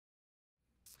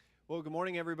Well, good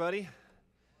morning, everybody.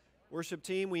 Worship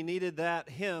team, we needed that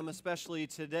hymn, especially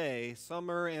today.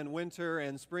 Summer and winter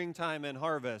and springtime and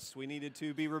harvest. We needed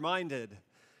to be reminded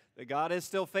that God is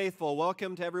still faithful.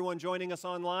 Welcome to everyone joining us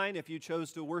online. If you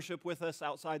chose to worship with us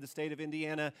outside the state of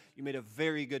Indiana, you made a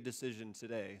very good decision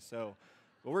today.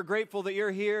 But we're grateful that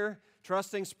you're here,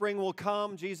 trusting spring will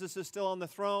come. Jesus is still on the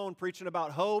throne, preaching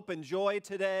about hope and joy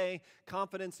today,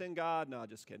 confidence in God. No,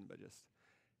 just kidding, but just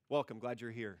welcome. Glad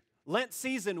you're here. Lent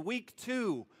season, week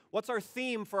 2. What's our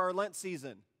theme for our Lent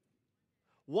season?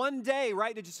 One day,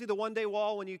 right? Did you see the one-day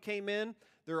wall when you came in?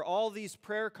 There are all these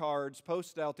prayer cards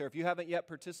posted out there. If you haven't yet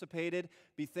participated,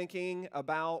 be thinking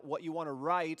about what you want to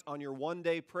write on your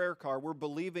one-day prayer card. We're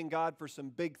believing God for some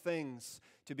big things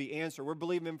to be answered. We're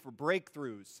believing Him for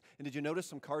breakthroughs. And did you notice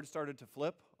some cards started to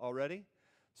flip already?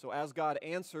 So as God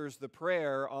answers the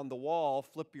prayer on the wall,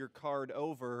 flip your card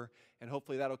over, and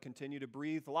hopefully that'll continue to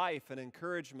breathe life and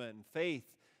encouragement and faith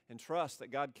and trust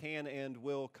that God can and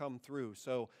will come through.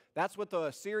 So that's what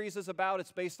the series is about.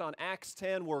 It's based on Acts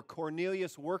 10, where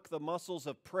Cornelius worked the muscles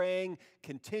of praying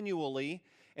continually.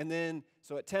 And then,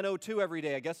 so at 10:02 every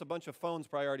day, I guess a bunch of phones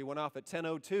probably already went off at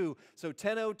 10:02. So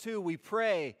 10:02, we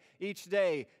pray each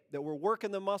day that we're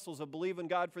working the muscles of believing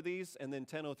God for these, and then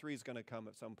 10:03 is going to come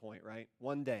at some point, right?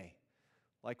 One day,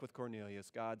 like with Cornelius,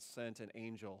 God sent an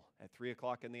angel at 3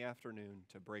 o'clock in the afternoon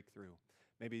to break through.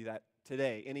 Maybe that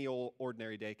today, any old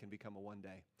ordinary day can become a one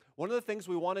day. One of the things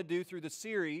we want to do through the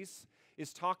series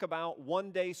is talk about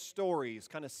one-day stories,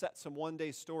 kind of set some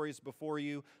one-day stories before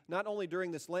you, not only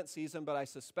during this Lent season, but I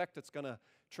suspect it's going to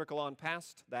trickle on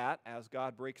past that as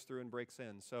God breaks through and breaks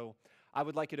in. So I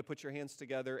would like you to put your hands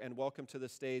together and welcome to the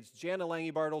stage Jana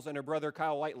Lange-Bartles and her brother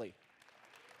Kyle Whiteley.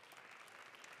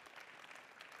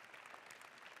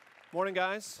 Morning,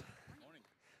 guys.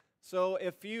 So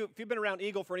if you've been around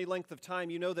Eagle for any length of time,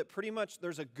 you know that pretty much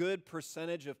there's a good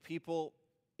percentage of people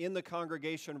in the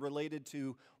congregation related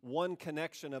to one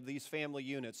connection of these family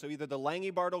units. So either the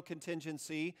Lange-Bartle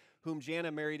contingency, whom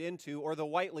Jana married into, or the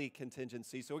Whiteley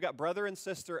contingency. So we got brother and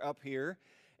sister up here.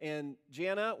 And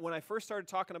Jana, when I first started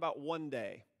talking about one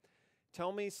day,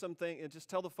 tell me something, and just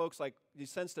tell the folks, like, you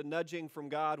sensed a nudging from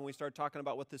God when we started talking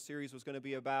about what this series was going to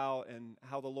be about and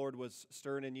how the Lord was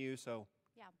stirring in you. So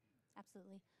yeah,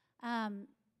 absolutely.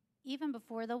 Even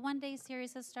before the one-day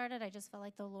series has started, I just felt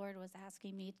like the Lord was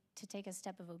asking me to take a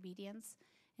step of obedience,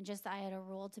 and just I had a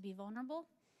role to be vulnerable.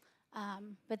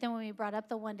 But then when we brought up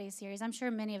the one-day series, I'm sure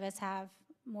many of us have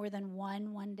more than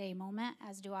one-day moment,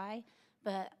 as do I,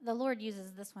 but the Lord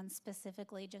uses this one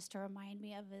specifically just to remind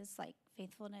me of His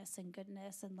faithfulness and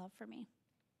goodness and love for me.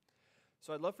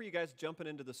 So I'd love for you guys jumping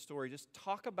into the story. Just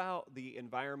talk about the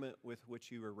environment with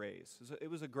which you were raised. It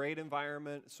was a great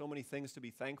environment, so many things to be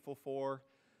thankful for.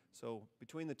 So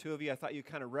between the two of you, I thought you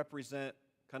kind of represent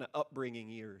kind of upbringing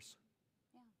years.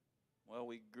 Yeah. Well,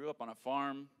 we grew up on a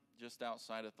farm just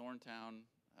outside of Thorntown.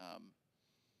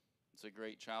 It's a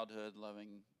great childhood,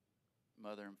 loving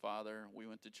mother and father. We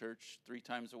went to church 3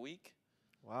 times a week.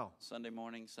 Wow. Sunday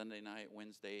morning, Sunday night,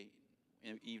 Wednesday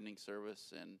evening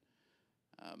service, and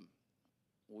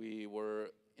we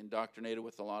were indoctrinated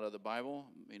with a lot of the Bible,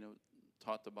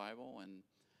 taught the Bible, and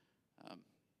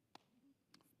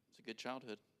it's a good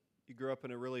childhood. You grew up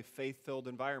in a really faith-filled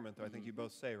environment, though, I think you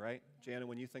both say, right? Jana,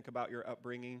 when you think about your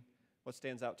upbringing, what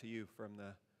stands out to you from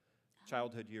the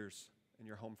childhood years in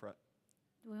your home front?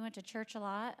 We went to church a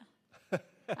lot.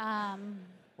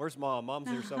 Where's Mom? Mom's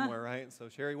here somewhere, right? So,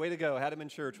 Sherry, way to go. Had him in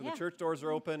church. When the church doors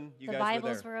are open, you guys were there. The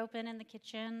Bibles were open in the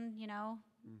kitchen,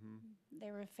 Mm-hmm.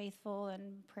 They were faithful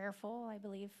and prayerful, I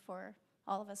believe, for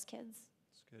all of us kids.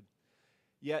 That's good.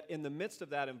 Yet, in the midst of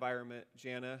that environment,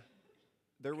 Jana,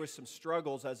 there was some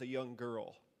struggles as a young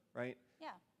girl, right? Yeah.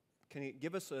 Can you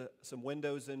give us some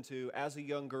windows into, as a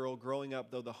young girl growing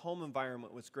up, though the home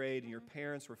environment was great and your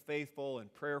parents were faithful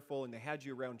and prayerful and they had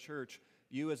you around church,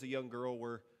 you as a young girl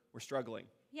were struggling?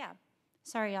 Yeah.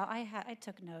 Sorry, y'all. I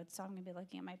took notes, so I'm going to be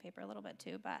looking at my paper a little bit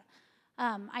too. But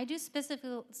I do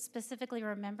specifically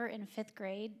remember in 5th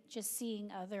grade just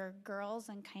seeing other girls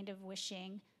and kind of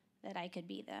wishing that I could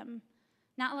be them.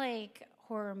 Not like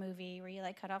horror movie where you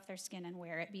cut off their skin and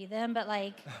wear it, be them, but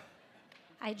I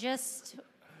just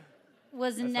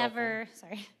was That's never, helpful.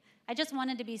 sorry, I just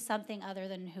wanted to be something other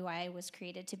than who I was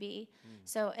created to be.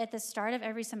 So at the start of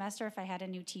every semester, if I had a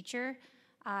new teacher,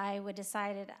 I would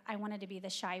decide I wanted to be the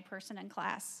shy person in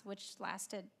class, which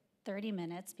lasted 30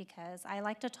 minutes because I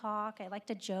like to talk, I like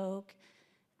to joke,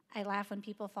 I laugh when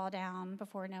people fall down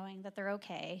before knowing that they're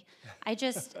okay.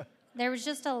 There was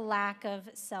just a lack of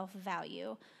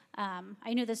self-value.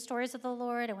 I knew the stories of the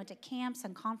Lord. I went to camps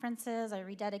and conferences. I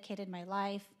rededicated my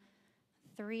life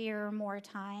 3 or more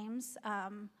times.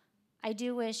 I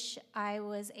do wish I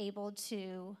was able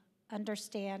to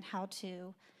understand how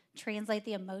to translate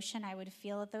the emotion I would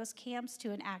feel at those camps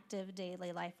to an active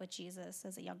daily life with Jesus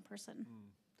as a young person.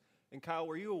 And Kyle,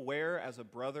 were you aware as a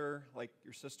brother, like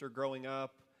your sister growing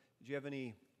up, did you have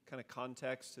any kind of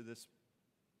context to this?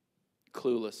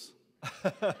 Clueless.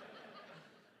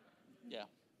 Yeah.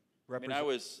 I mean, I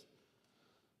was,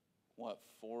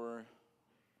 4,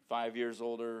 5 years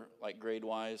older, like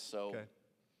grade-wise, so Okay.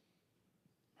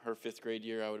 her 5th grade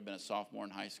year, I would have been a sophomore in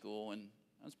high school, and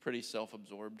I was pretty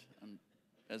self-absorbed,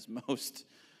 as most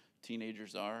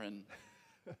teenagers are, and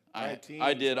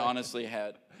I did honestly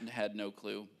had no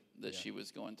clue that she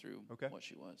was going through what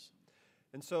she was.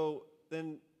 And so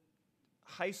then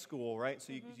high school, right?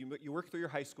 So you work through your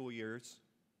high school years,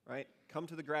 right? Come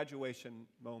to the graduation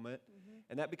moment,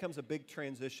 and that becomes a big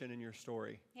transition in your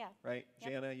story. Yeah. Right?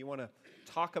 Yep. Jana, you want to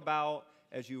talk about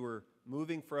as you were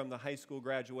moving from the high school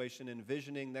graduation,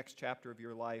 envisioning next chapter of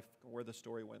your life, where the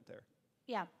story went there?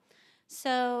 Yeah.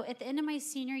 So at the end of my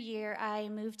senior year, I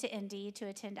moved to Indy to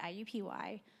attend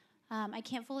IUPY. I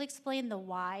can't fully explain the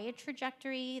why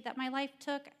trajectory that my life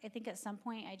took. I think at some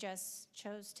point I just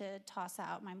chose to toss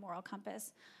out my moral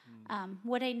compass.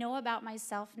 What I know about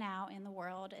myself now in the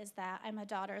world is that I'm a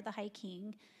daughter of the High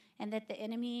King, and that the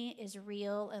enemy is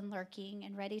real and lurking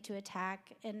and ready to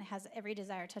attack and has every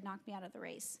desire to knock me out of the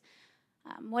race.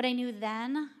 What I knew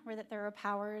then were that there were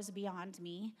powers beyond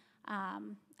me.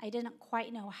 I didn't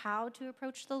quite know how to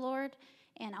approach the Lord,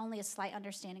 and only a slight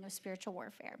understanding of spiritual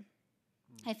warfare.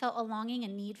 I felt a longing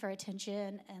and need for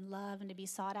attention and love and to be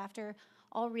sought after,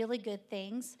 all really good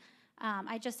things.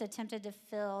 I just attempted to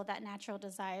fill that natural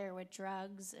desire with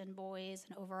drugs and boys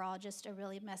and overall just a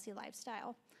really messy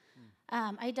lifestyle.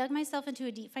 I dug myself into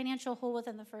a deep financial hole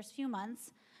within the first few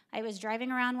months. I was driving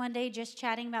around one day just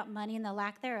chatting about money and the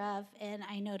lack thereof, and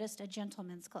I noticed a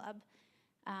gentleman's club.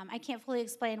 I can't fully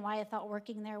explain why I thought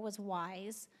working there was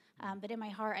wise, but in my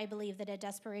heart, I believe that a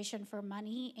desperation for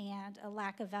money and a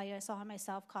lack of value I saw in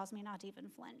myself caused me not to even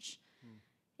flinch.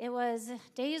 It was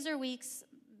days or weeks,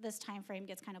 this time frame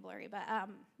gets kind of blurry, but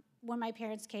when my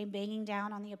parents came banging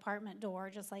down on the apartment door,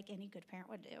 just like any good parent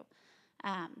would do,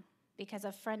 because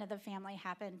a friend of the family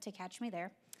happened to catch me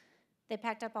there. They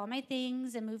packed up all my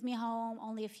things and moved me home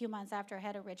only a few months after I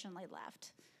had originally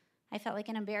left. I felt like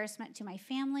an embarrassment to my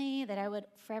family, that I would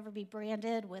forever be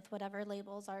branded with whatever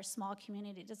labels our small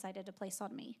community decided to place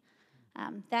on me.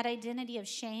 That identity of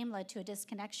shame led to a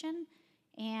disconnection,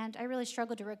 and I really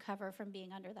struggled to recover from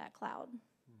being under that cloud.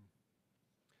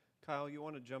 Kyle, you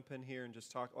want to jump in here and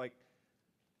just talk, like,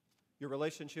 your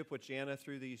relationship with Jana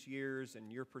through these years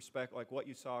and your perspective, like what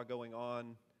you saw going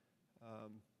on.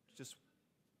 Just,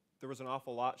 there was an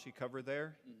awful lot she covered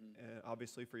there, and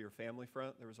obviously for your family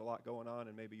front, there was a lot going on,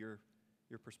 and maybe your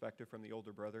perspective from the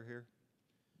older brother here.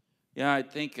 Yeah, I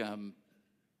think,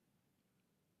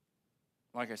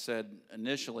 like I said,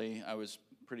 initially I was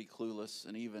pretty clueless,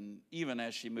 and even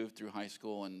as she moved through high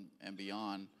school and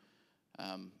beyond,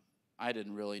 I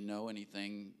didn't really know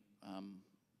anything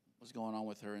was going on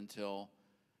with her until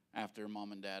after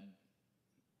Mom and Dad,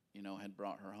 had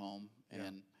brought her home. Yeah.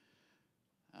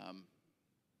 And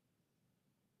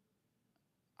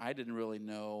I didn't really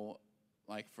know,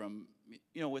 like, from,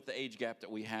 with the age gap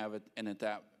that we have,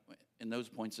 in those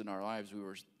points in our lives, we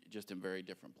were just in very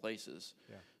different places.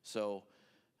 Yeah. So,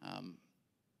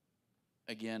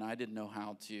 again, I didn't know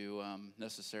how to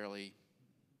necessarily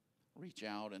reach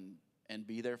out and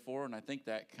be there for her, and I think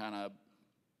that kind of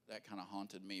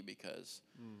haunted me because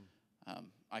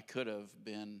I could have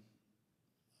been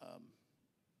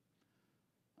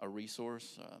a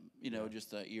resource,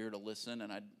 just an ear to listen,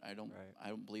 and I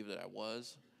don't believe that I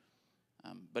was.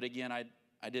 But again, I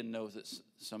didn't know that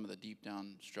some of the deep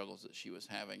down struggles that she was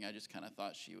having. I just kind of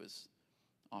thought she was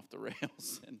off the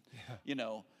rails, and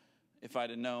if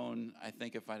I'd have known, I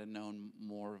think if I'd have known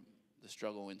more the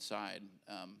struggle inside,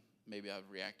 maybe I've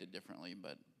reacted differently.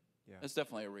 But it's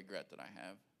definitely a regret that I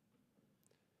have.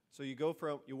 So you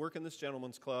work in this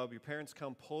gentleman's club, your parents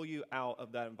come pull you out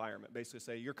of that environment, basically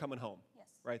say, you're coming home. Yes.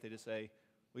 Right? They just say,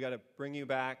 we got to bring you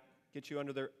back, get you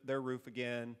under their roof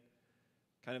again,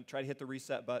 kind of try to hit the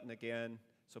reset button again.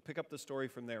 So pick up the story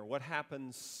from there. What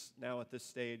happens now at this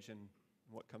stage, and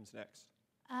what comes next?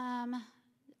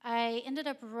 I ended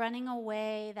up running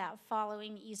away that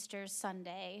following Easter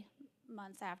Sunday,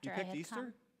 months after I had Easter?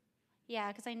 come. Yeah,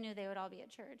 because I knew they would all be at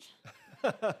church.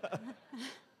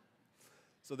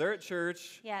 So they're at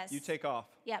church. Yes. You take off.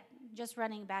 Yep, just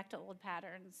running back to old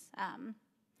patterns.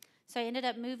 So I ended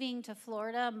up moving to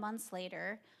Florida months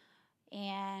later,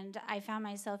 and I found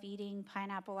myself eating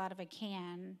pineapple out of a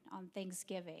can on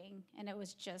Thanksgiving, and it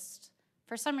was just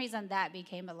for some reason, that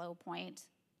became a low point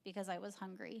because I was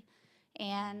hungry.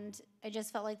 And I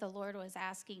just felt like the Lord was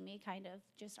asking me kind of,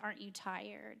 just, aren't you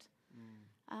tired?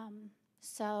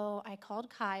 So I called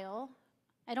Kyle.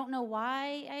 I don't know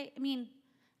why. I mean,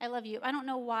 I love you. I don't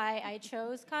know why I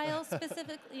chose Kyle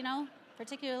specifically,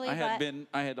 particularly.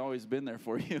 I had always been there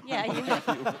for you. Yeah, you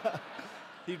have.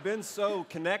 He'd been so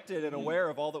connected and aware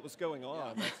of all that was going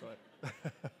on. Yeah. That's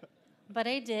what. But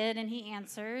I did, and he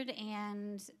answered,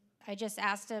 and I just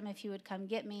asked him if he would come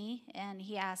get me, and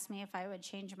he asked me if I would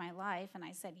change my life, and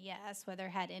I said yes. Whether I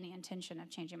had any intention of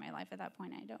changing my life at that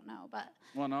point, I don't know. But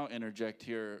Well, and I'll interject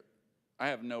here. I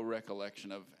have no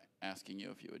recollection of asking you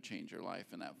if you would change your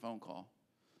life in that phone call.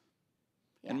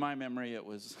 yeah. In my memory, it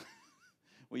was,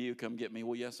 will you come get me?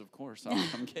 Well, yes, of course, I'll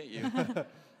come get you.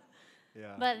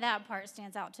 Yeah. But that part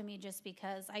stands out to me just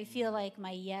because I feel like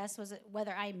my yes was,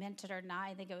 whether I meant it or not,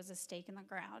 I think it was a stake in the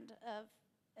ground of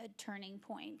a turning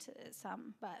point.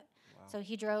 But so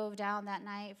he drove down that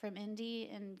night from Indy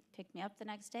and picked me up the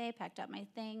next day, packed up my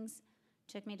things,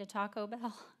 took me to Taco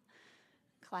Bell.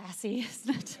 Classy,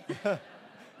 isn't it?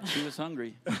 She was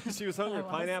hungry. She was hungry. I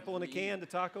was. Pineapple in a can to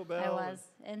Taco Bell. I was,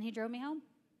 and he drove me home.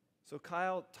 So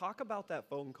Kyle, talk about that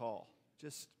phone call.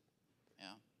 Just,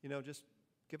 Yeah. just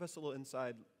give us a little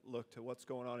inside look to what's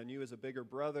going on in you as a bigger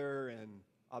brother, and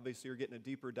obviously you're getting a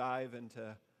deeper dive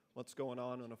into what's going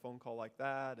on a phone call like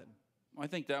that. And I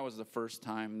think that was the first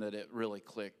time that it really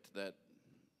clicked that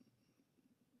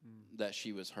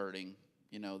she was hurting,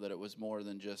 that it was more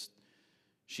than just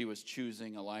she was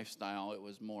choosing a lifestyle. It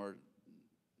was more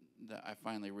that I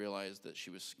finally realized that she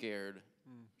was scared.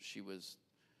 She was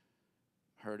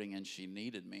hurting and she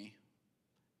needed me.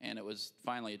 And it was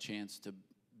finally a chance to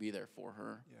be there for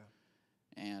her.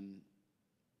 Yeah. And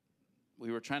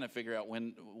we were trying to figure out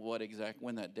when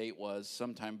that date was,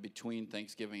 sometime between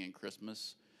Thanksgiving and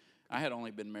Christmas. I had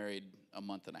only been married a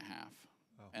month and a half.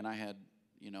 Oh. And I had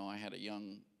a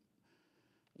young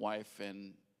wife,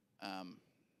 and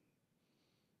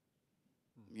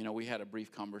we had a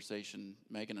brief conversation,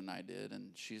 Megan and I did,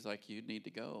 and she's like, you need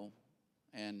to go.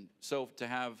 And so to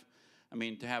have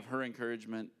her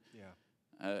encouragement,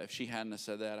 if she hadn't have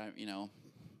said that,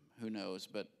 who knows,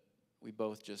 but we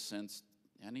both just sensed,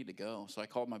 I need to go. So I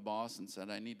called my boss and said,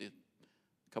 I need a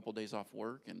couple days off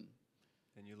work, and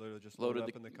you literally just loaded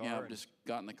up in the car? Yeah, just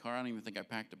got in the car. I don't even think I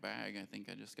packed a bag. I think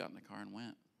I just got in the car and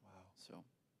went. Wow. So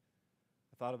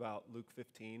I thought about Luke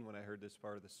 15 when I heard this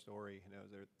part of the story.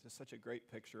 There's just such a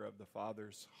great picture of the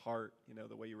Father's heart,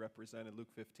 the way you represented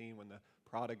Luke 15 when the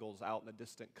prodigal's out in a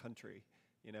distant country,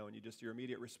 and your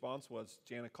immediate response was,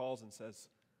 Jana calls and says,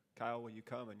 Kyle, will you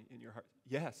come? And in your heart,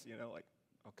 yes,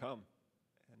 I'll come.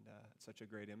 And it's such a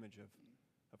great image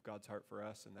of God's heart for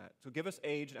us and that. So give us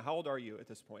age. How old are you at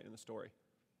this point in the story?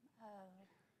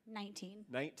 19.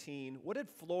 19. What did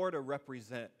Florida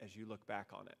represent as you look back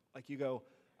on it? Like you go,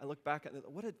 I look back at it,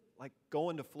 what did, like,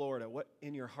 going to Florida, what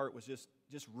in your heart was just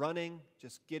running,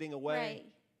 just getting away? Right.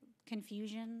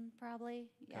 Confusion, probably.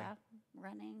 Okay. Yeah.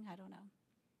 Running. I don't know.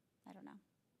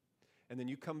 And then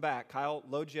you come back. Kyle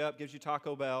loads you up, gives you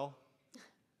Taco Bell,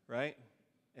 right?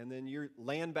 And then you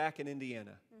land back in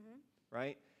Indiana,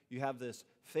 right? You have this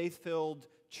faith-filled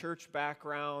church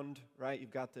background, right?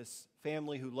 You've got this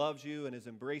family who loves you and is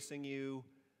embracing you.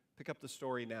 Pick up the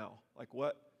story now. Like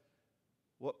what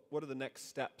are the next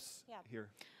steps here?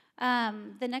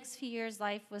 The next few years,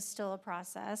 life was still a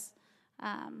process.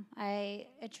 I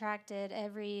attracted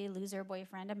every loser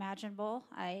boyfriend imaginable.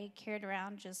 I carried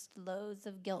around just loads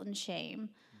of guilt and shame.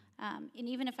 And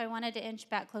even if I wanted to inch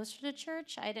back closer to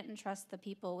church, I didn't trust the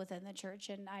people within the church,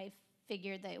 and I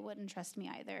figured they wouldn't trust me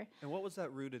either. And what was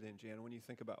that rooted in, Jan, when you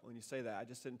say that? I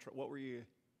just didn't what were you,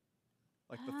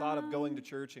 like the thought of going to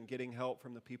church and getting help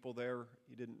from the people there,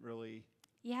 you didn't really...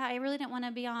 Yeah, I really didn't want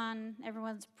to be on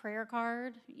everyone's prayer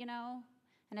card,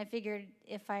 And I figured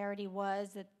if I already was,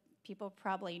 that people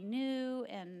probably knew,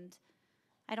 and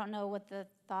I don't know what the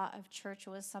thought of church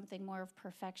was, something more of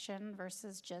perfection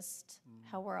versus just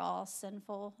how we're all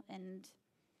sinful. And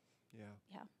Yeah.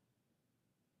 Yeah.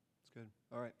 It's good.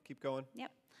 All right, keep going.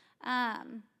 Yep.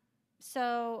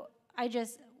 So I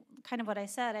just, kind of what I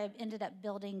said, I ended up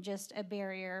building just a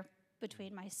barrier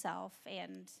between myself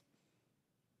and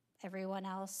everyone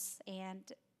else,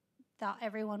 and thought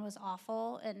everyone was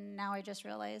awful, and now I just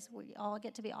realize we all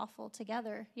get to be awful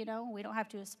together, We don't have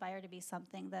to aspire to be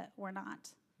something that we're not.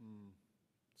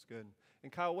 It's good.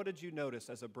 And Kyle, what did you notice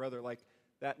as a brother? Like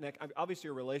that obviously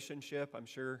your relationship, I'm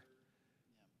sure,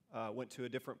 went to a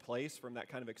different place from that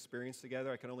kind of experience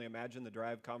together. I can only imagine the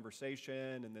drive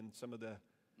conversation and then some of the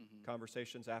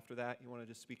conversations after that. You want to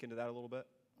just speak into that a little bit?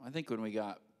 I think when we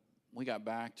got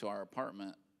back to our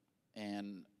apartment,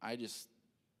 And I just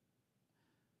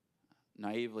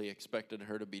naively expected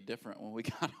her to be different when we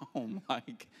got home.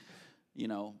 Like,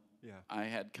 Yeah. I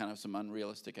had kind of some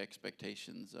unrealistic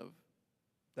expectations of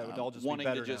That would all just wanting be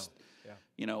better to just, now.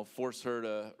 Yeah. Force her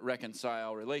to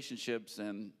reconcile relationships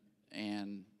and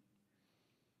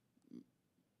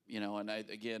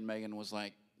Megan was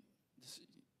like,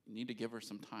 you need to give her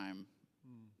some time.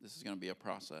 This is going to be a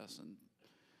process. And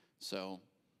so,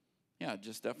 yeah,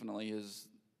 just definitely is,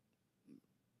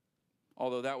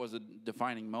 although that was a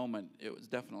defining moment, it was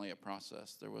definitely a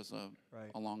process. There was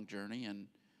a long journey, and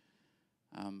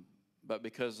but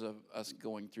because of us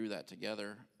going through that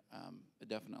together, it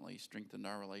definitely strengthened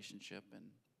our relationship, and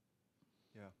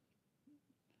yeah,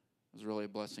 it was really a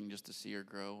blessing just to see her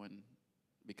grow and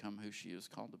become who she is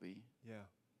called to be. Yeah.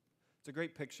 It's a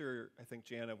great picture, I think,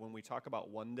 Jana, when we talk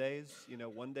about one days.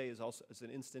 One day is also it's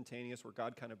an instantaneous where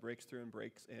God kind of breaks through and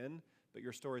breaks in, but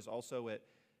your story is also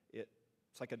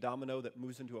it's like a domino that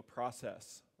moves into a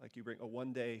process. Like you bring a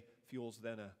one day fuels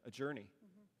then a journey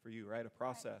for you, right? A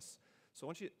process. Right. So I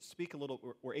want you to speak a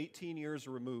little. We're 18 years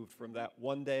removed from that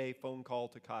one day phone call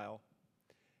to Kyle,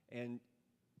 and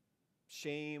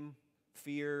shame,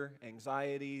 fear,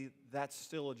 anxiety, that's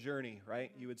still a journey,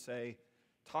 right? You would say,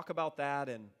 talk about that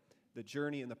and the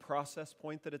journey and the process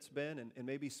point that it's been, and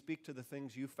maybe speak to the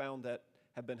things you found that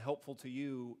have been helpful to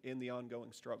you in the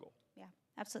ongoing struggle. Yeah,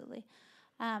 absolutely.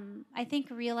 I think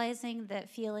realizing that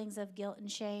feelings of guilt and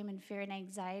shame and fear and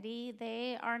anxiety,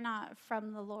 they are not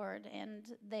from the Lord, and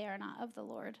they are not of the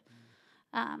Lord.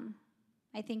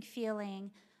 I think feeling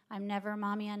I'm never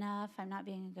mommy enough, I'm not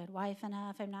being a good wife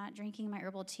enough, I'm not drinking my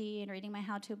herbal tea and reading my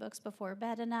how-to books before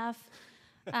bed enough.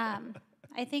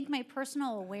 I think my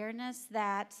personal awareness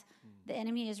that the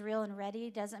enemy is real and ready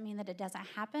doesn't mean that it doesn't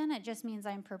happen. It just means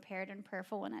I'm prepared and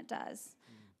prayerful when it does.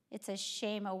 It's a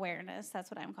shame awareness. That's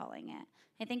what I'm calling it.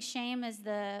 I think shame is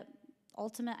the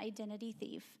ultimate identity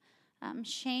thief.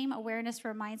 Shame awareness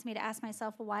reminds me to ask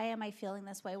myself, why am I feeling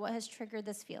this way? What has triggered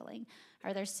this feeling?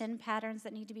 Are there sin patterns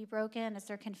that need to be broken? Is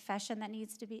there confession that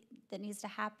needs to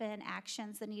happen?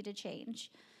 Actions that need to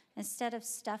change? Instead of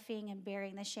stuffing and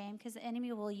burying the shame, because the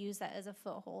enemy will use that as a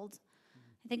foothold.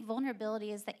 I think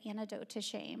vulnerability is the antidote to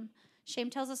shame. Shame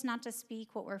tells us not to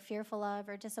speak what we're fearful of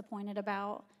or disappointed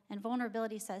about, and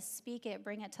vulnerability says, speak it,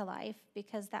 bring it to life,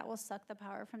 because that will suck the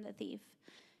power from the thief.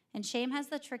 And shame has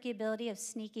the tricky ability of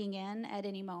sneaking in at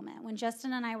any moment. When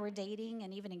Justin and I were dating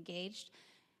and even engaged,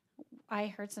 I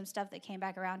heard some stuff that came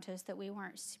back around to us that we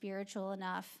weren't spiritual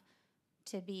enough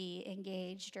to be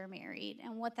engaged or married.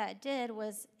 And what that did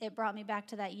was it brought me back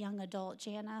to that young adult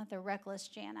Jana, the reckless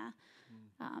Jana,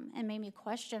 and made me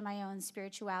question my own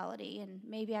spirituality. And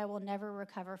maybe I will never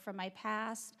recover from my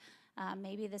past.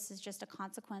 Maybe this is just a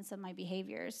consequence of my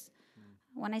behaviors.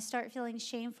 When I start feeling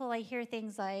shameful, I hear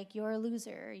things like, you're a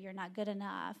loser, you're not good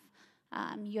enough,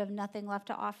 you have nothing left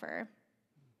to offer.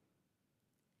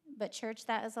 But church,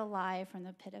 that is a lie from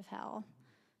the pit of hell.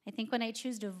 I think when I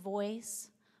choose to voice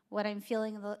what I'm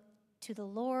feeling to the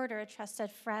Lord or a trusted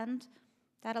friend,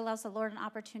 that allows the Lord an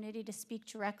opportunity to speak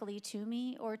directly to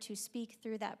me or to speak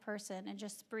through that person and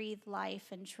just breathe life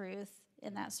and truth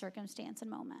in that circumstance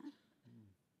and moment.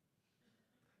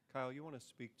 Kyle, you want to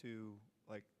speak to,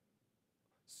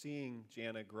 seeing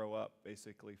Jana grow up,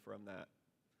 basically, from that,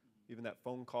 even that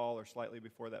phone call or slightly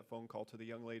before that phone call to the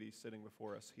young lady sitting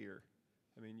before us here.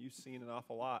 I mean, you've seen an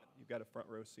awful lot. You've got a front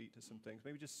row seat to some things.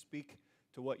 Maybe just speak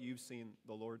to what you've seen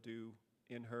the Lord do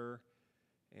in her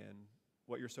and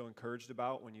what you're so encouraged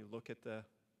about when you look at the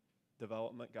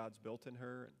development God's built in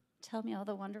her. Tell me all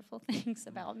the wonderful things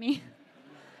about me.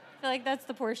 I feel like that's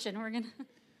the portion we're going to...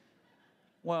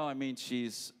 Well, I mean,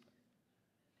 she's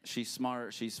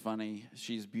smart, she's funny,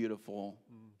 she's beautiful,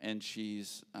 and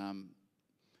she's,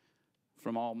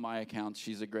 from all my accounts,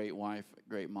 she's a great wife,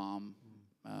 great mom,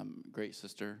 great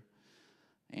sister.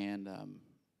 And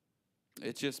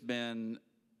it's just been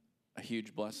a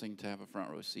huge blessing to have a front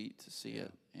row seat to see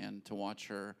it and to watch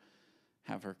her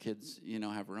have her kids,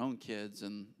 have her own kids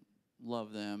and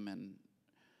love them and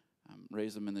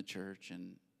raise them in the church.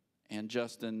 And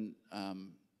Justin,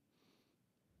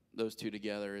 those two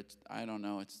together,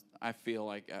 I feel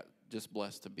like just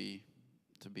blessed to be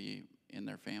in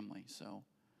their family. So,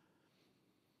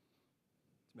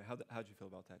 how'd you feel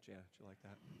about that, Jan? Did you like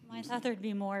that? Well, I thought there'd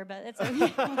be more, but it's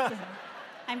okay.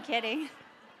 I'm kidding.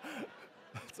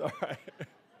 That's all right.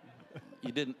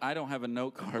 You didn't. I don't have a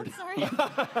note card. I'm sorry.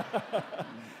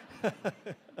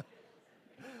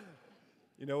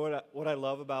 You know what I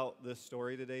love about this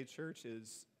story today, church,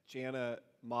 is Jana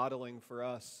modeling for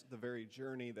us the very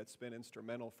journey that's been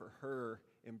instrumental for her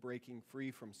in breaking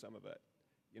free from some of it.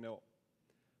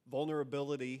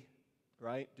 Vulnerability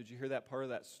right? Did you hear that part of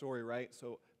that story, right?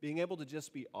 So being able to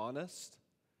just be honest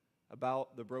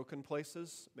about the broken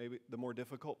places, maybe the more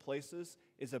difficult places,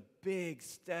 is a big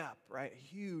step, right? A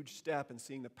huge step in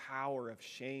seeing the power of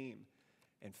shame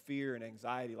and fear and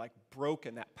anxiety, like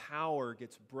broken. That power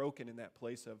gets broken in that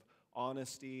place of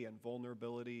honesty and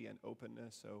vulnerability and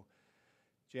openness. So,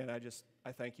 Jan,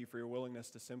 I thank you for your willingness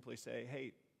to simply say,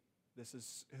 hey, this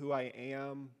is who I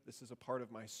am. This is a part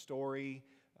of my story.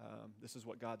 This is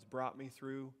what God's brought me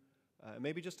through.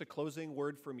 Maybe just a closing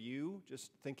word from you,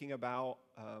 just thinking about,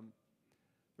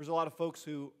 there's a lot of folks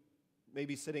who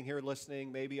maybe sitting here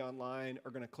listening, maybe online,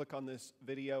 are going to click on this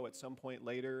video at some point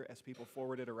later as people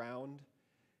forward it around.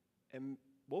 And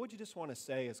what would you just want to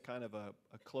say as kind of a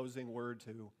closing word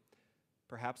to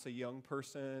perhaps a young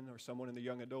person or someone in the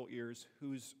young adult years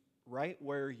who's right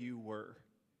where you were,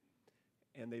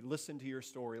 and they listen to your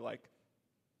story? Like,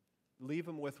 leave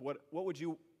them with what would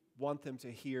you want them to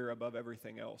hear above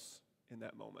everything else in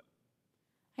that moment?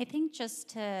 I think just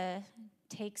to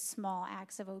take small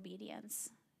acts of obedience.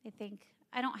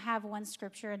 I don't have one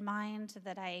scripture in mind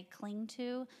that I cling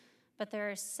to, but there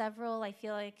are several, I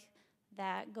feel like,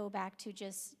 that go back to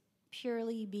just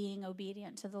purely being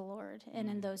obedient to the Lord and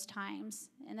in those times,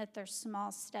 and that there's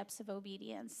small steps of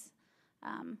obedience,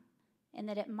 and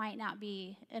that it might not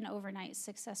be an overnight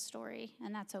success story,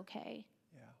 and that's okay.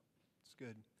 Yeah, it's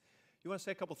good. You want to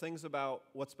say a couple things about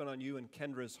what's been on you and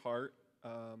Kendra's heart,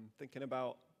 thinking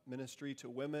about ministry to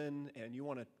women, and you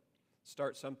want to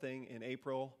start something in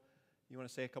April. You want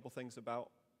to say a couple things about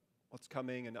what's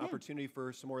coming, and opportunity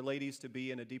for some more ladies to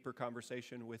be in a deeper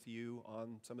conversation with you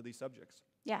on some of these subjects.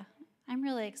 Yeah, I'm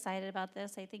really excited about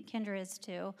this. I think Kendra is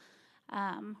too.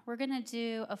 We're going to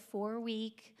do a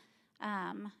 4-week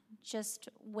just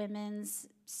women's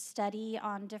study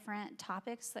on different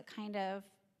topics that kind of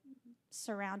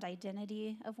surround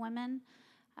identity of women.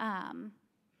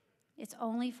 It's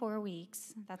only 4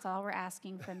 weeks. That's all we're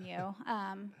asking from you.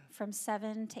 From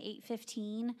 7 to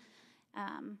 8:15.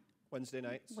 Wednesday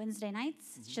nights.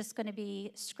 Mm-hmm. It's just going to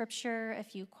be scripture, a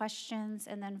few questions,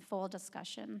 and then full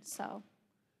discussion. So.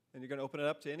 And you're going to open it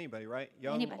up to anybody, right?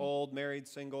 Young, Anybody. old, married,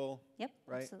 single. Yep,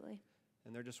 right? absolutely.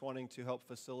 And they're just wanting to help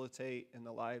facilitate in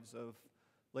the lives of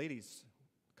ladies,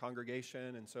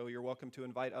 congregation, and so you're welcome to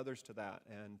invite others to that.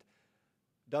 And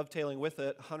dovetailing with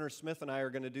it, Hunter Smith and I are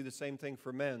going to do the same thing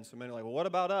for men. So men are like, well, what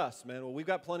about us, men? Well, we've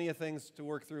got plenty of things to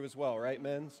work through as well, right,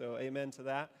 men? So amen to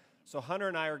that. So Hunter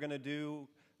and I are going to do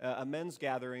a men's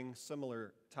gathering,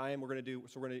 similar time. We're going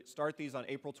to start these on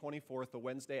April 24th, the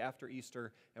Wednesday after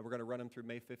Easter, and we're going to run them through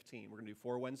May 15th. We're going to do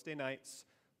 4 Wednesday nights,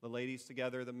 the ladies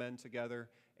together, the men together,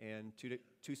 and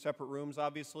two separate rooms,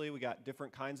 obviously. We got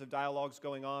different kinds of dialogues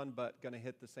going on, but going to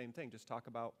hit the same thing. Just talk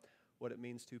about what it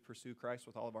means to pursue Christ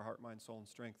with all of our heart, mind, soul, and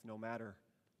strength, no matter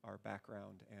our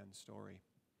background and story.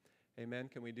 Amen.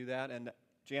 Can we do that? And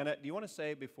Janet, do you want to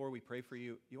say, before we pray for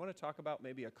you, you want to talk about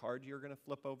maybe a card you're going to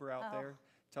flip over out there?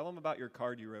 Tell them about your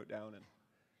card you wrote down.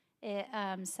 It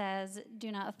says,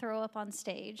 do not throw up on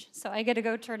stage. So I get to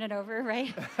go turn it over, right?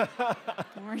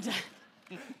 When we're done.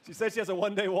 She said she has a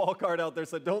one-day wall card out there,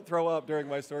 so don't throw up during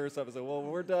my story or stuff. I said, well,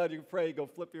 when we're done, you can pray, go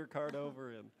flip your card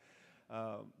over. And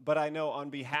but I know on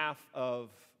behalf of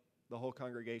the whole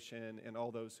congregation and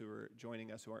all those who are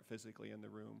joining us who aren't physically in the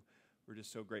room, we're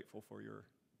just so grateful for your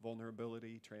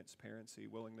vulnerability, transparency,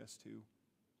 willingness to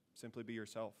simply be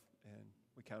yourself. And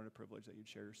we count it a privilege that you'd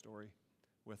share your story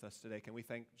with us today. Can we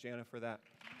thank Jana for that?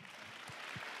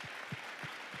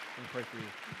 Let me pray for you.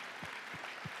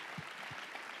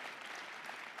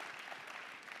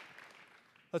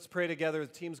 Let's pray together.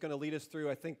 The team's going to lead us through.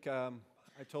 I think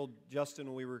I told Justin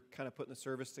when we were kind of putting the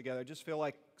service together, I just feel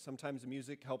like sometimes the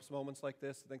music helps moments like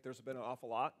this. I think there's been an awful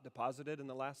lot deposited in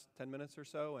the last 10 minutes or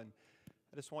so, and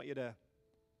I just want you to,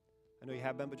 I know you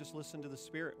have been, but just listen to the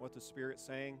Spirit, what the Spirit's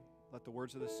saying. Let the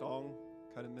words of this song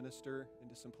kind of minister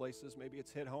into some places. Maybe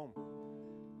it's hit home.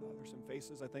 There's some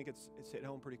faces, I think it's hit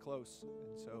home pretty close.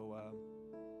 And so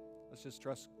let's just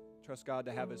trust God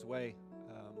to have His way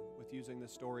with using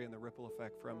this story and the ripple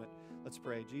effect from it. Let's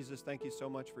pray. Jesus, thank you so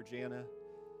much for Jana.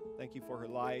 Thank you for her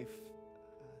life.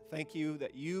 Thank you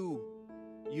that you,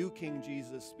 King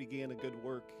Jesus, began a good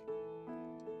work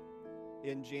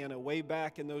in Jana way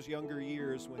back in those younger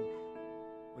years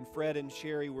when Fred and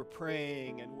Sherry were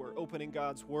praying and were opening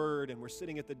God's Word and we're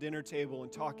sitting at the dinner table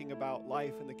and talking about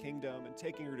life in the kingdom and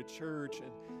taking her to church.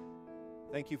 And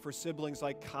thank you for siblings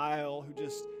like Kyle who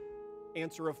just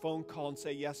answer a phone call and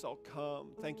say, yes, I'll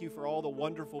come. Thank you for all the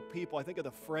wonderful people. I think of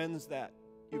the friends that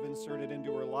you've inserted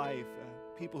into her life,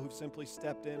 people who've simply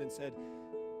stepped in and said,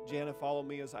 Jana, follow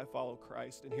me as I follow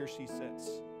Christ. And here she sits.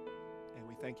 And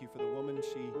we thank you for the woman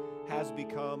she has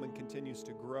become and continues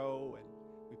to grow. And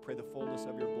we pray the fullness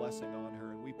of your blessing on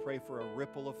her. And we pray for a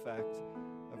ripple effect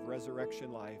of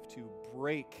resurrection life to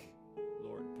break,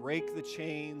 Lord, break the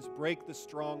chains, break the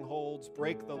strongholds,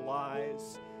 break the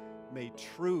lies. May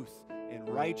truth and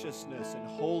righteousness and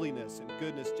holiness and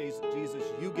goodness, Jesus,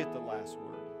 you get the last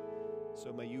word.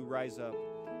 So may you rise up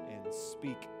and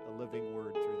speak a living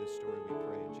word through this story, we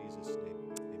pray in Jesus' name.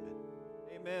 Amen.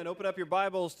 Amen. Open up your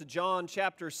Bibles to John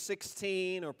chapter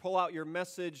 16, or pull out your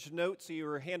message notes,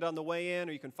 your hand on the way in,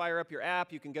 or you can fire up your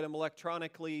app. You can get them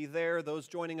electronically there. Those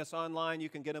joining us online, you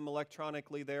can get them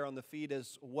electronically there on the feed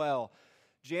as well.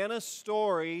 Jana's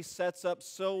story sets up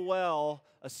so well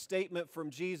a statement from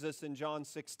Jesus in John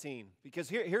 16. Because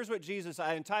here's what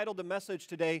I entitled the message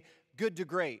today, Good to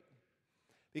Great.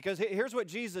 Because here's what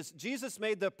Jesus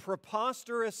made the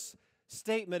preposterous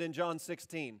statement in John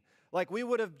 16. Like we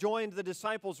would have joined the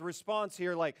disciples' response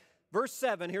here, like verse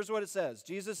 7, here's what it says.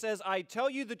 Jesus says, I tell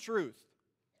you the truth.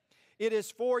 It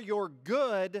is for your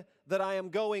good that I am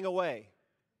going away.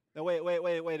 Now, wait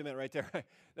a minute right there.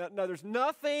 No, there's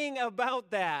nothing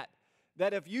about that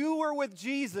if you were with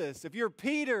Jesus, if you're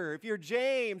Peter, if you're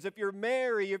James, if you're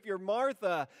Mary, if you're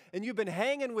Martha, and you've been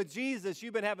hanging with Jesus,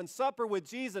 you've been having supper with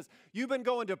Jesus, you've been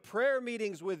going to prayer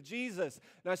meetings with Jesus.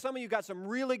 Now, some of you got some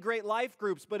really great life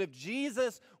groups, but if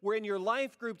Jesus were in your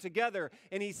life group together,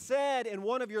 and he said in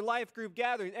one of your life group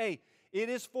gatherings, hey, it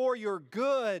is for your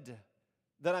good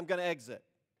that I'm going to exit.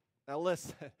 Now,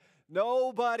 listen.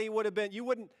 Nobody would have been, you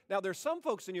wouldn't, now there's some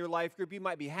folks in your life group you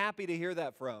might be happy to hear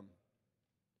that from,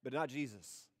 but not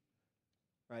Jesus,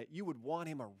 right? You would want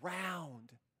him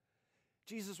around.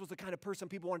 Jesus was the kind of person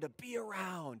people wanted to be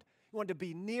around. You wanted to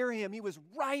be near him. He was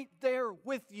right there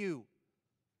with you.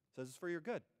 It says it's for your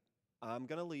good. I'm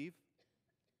going to leave.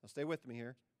 Now stay with me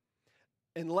here.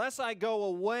 Unless I go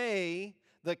away,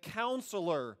 the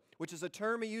counselor, which is a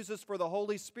term he uses for the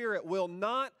Holy Spirit, will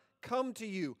not come to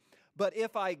you. But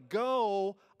if I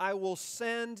go, I will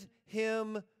send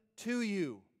him to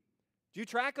you. Do you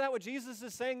track that, what Jesus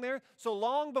is saying there? So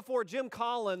long before Jim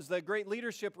Collins, the great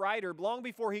leadership writer, long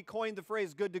before he coined the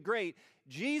phrase good to great,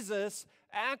 Jesus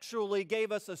actually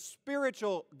gave us a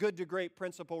spiritual good to great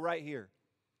principle right here.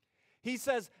 He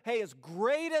says, hey, as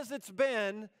great as it's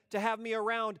been to have me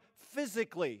around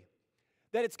physically,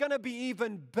 that it's going to be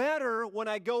even better when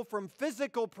I go from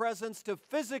physical presence to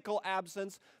physical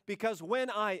absence, because when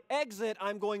I exit,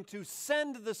 I'm going to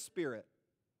send the Spirit.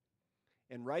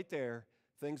 And right there,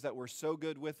 things that were so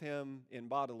good with him in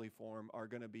bodily form are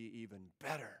going to be even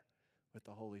better with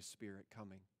the Holy Spirit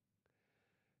coming.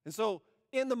 And so,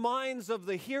 in the minds of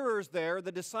the hearers there,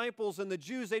 the disciples and the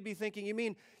Jews, they'd be thinking, you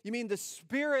mean the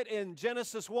Spirit in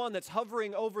Genesis 1 that's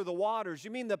hovering over the waters?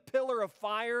 You mean the pillar of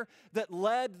fire that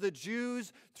led the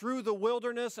Jews through the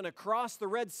wilderness and across the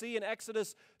Red Sea in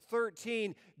Exodus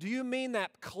 13? Do you mean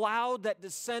that cloud that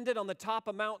descended on the top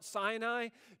of Mount Sinai?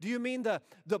 Do you mean the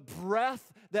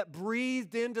breath that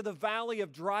breathed into the valley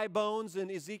of dry bones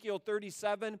in Ezekiel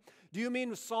 37? Do you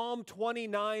mean Psalm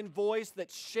 29 voice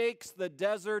that shakes the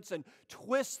deserts and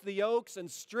twists the oaks and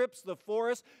strips the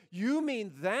forest? You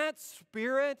mean that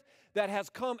Spirit that has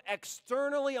come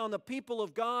externally on the people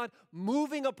of God,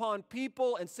 moving upon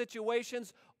people and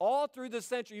situations all through the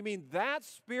century? You mean that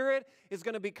Spirit is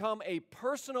going to become a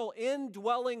personal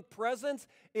indwelling presence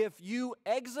if you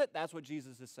exit? That's what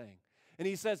Jesus is saying. And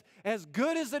he says, as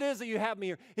good as it is that you have me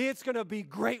here, it's going to be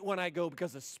great when I go,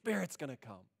 because the Spirit's going to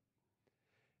come.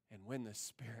 And when the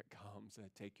Spirit comes,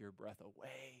 it'll take your breath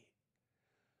away.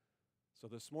 So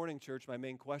this morning, church, my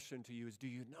main question to you is, do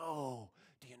you know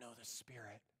the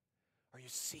Spirit? Are you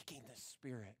seeking the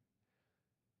Spirit?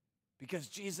 Because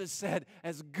Jesus said,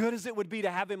 as good as it would be to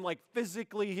have him like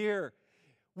physically here,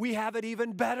 we have it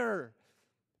even better,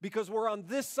 because we're on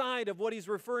this side of what he's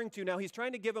referring to. Now, he's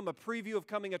trying to give them a preview of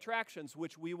coming attractions,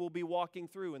 which we will be walking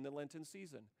through in the Lenten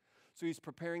season. So he's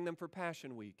preparing them for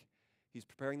Passion Week. He's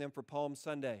preparing them for Palm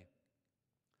Sunday,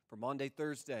 for Maundy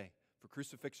Thursday, for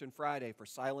Crucifixion Friday, for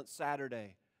Silent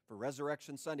Saturday, for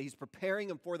Resurrection Sunday. He's preparing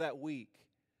them for that week.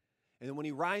 And then when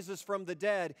he rises from the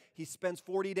dead, he spends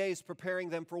 40 days preparing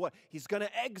them for what? He's going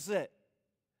to exit.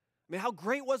 I mean, how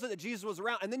great was it that Jesus was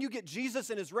around? And then you get Jesus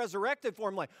in his resurrected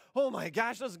form, like, oh my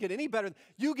gosh, doesn't get any better.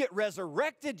 You get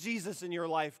resurrected Jesus in your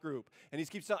life group. And he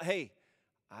keeps telling, hey,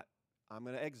 I'm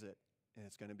going to exit. And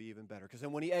it's going to be even better. Because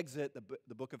then when he exits,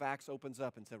 the book of Acts opens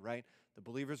up and said, right, the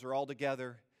believers are all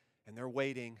together and they're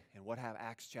waiting. And what have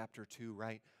Acts chapter 2,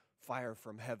 right? Fire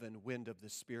from heaven, wind of the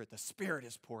Spirit. The Spirit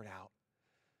is poured out.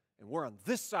 And we're on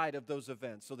this side of those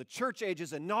events. So the church age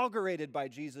is inaugurated by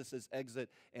Jesus' exit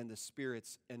and the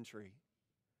Spirit's entry.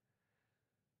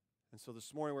 And so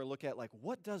this morning we're looking at, like,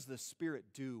 what does the Spirit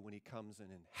do when He comes and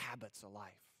inhabits a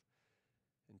life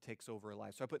and takes over a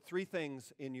life? So I put 3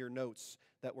 things in your notes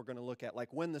that we're going to look at.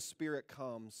 Like, when the Spirit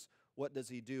comes, what does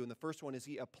He do? And the first one is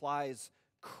He applies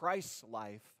Christ's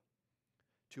life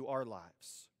to our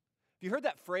lives. Have you heard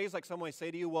that phrase, like someone might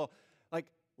say to you, well, like,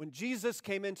 when Jesus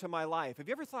came into my life, have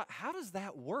you ever thought, how does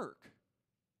that work?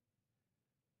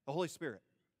 The Holy Spirit.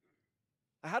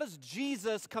 How does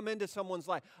Jesus come into someone's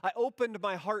life? I opened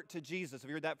my heart to Jesus. Have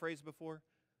you heard that phrase before?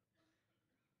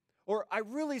 Or I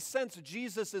really sense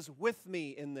Jesus is with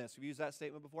me in this. Have you used that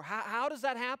statement before? How does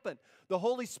that happen? The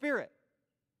Holy Spirit.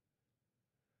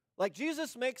 Like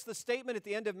Jesus makes the statement at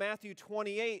the end of Matthew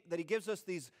 28 that He gives us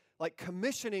these like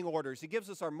commissioning orders. He gives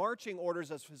us our marching orders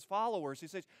as His followers. He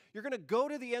says, you're going to go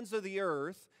to the ends of the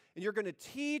earth and you're going to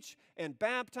teach and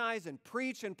baptize and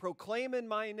preach and proclaim in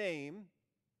my name.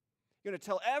 You're going to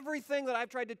tell everything that I've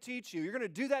tried to teach you. You're going to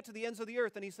do that to the ends of the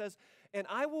earth. And He says, and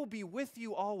I will be with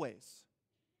you always.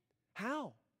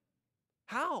 How?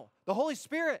 How? The Holy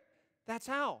Spirit. That's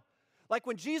how. Like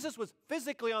when Jesus was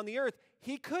physically on the earth,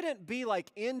 He couldn't be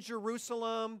like in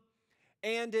Jerusalem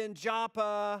and in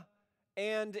Joppa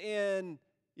and in,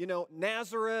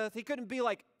 Nazareth. He couldn't be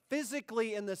like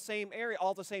physically in the same area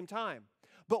all at the same time.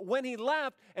 But when He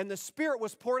left and the Spirit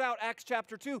was poured out, Acts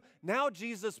chapter 2, now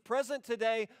Jesus, present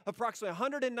today, approximately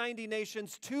 190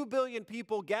 nations, 2 billion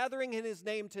people gathering in His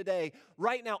name today,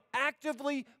 right now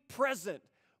actively present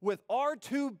with our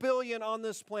 2 billion on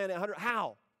this planet.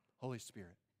 How? Holy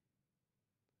Spirit.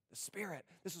 The Spirit.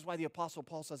 This is why the Apostle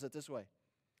Paul says it this way.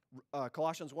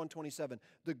 Colossians 1:27,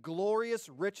 the glorious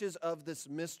riches of this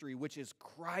mystery, which is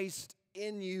Christ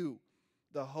in you,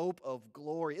 the hope of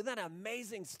glory. Isn't that an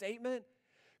amazing statement?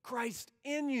 Christ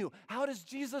in you. How does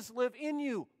Jesus live in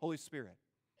you? Holy Spirit.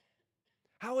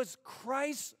 How is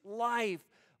Christ's life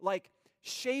like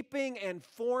shaping and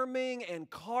forming and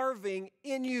carving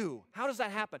in you? How does that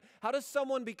happen? How does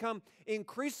someone become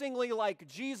increasingly like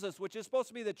Jesus, which is supposed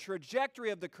to be the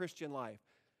trajectory of the Christian life?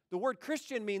 The word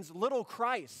Christian means little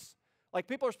Christ. Like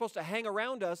people are supposed to hang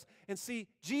around us and see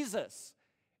Jesus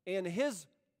and His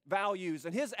values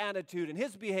and His attitude and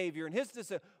His behavior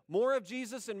and more of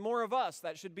Jesus and more of us.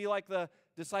 That should be like the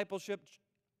discipleship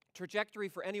trajectory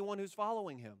for anyone who's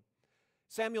following Him.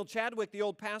 Samuel Chadwick, the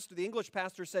old pastor, the English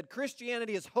pastor, said,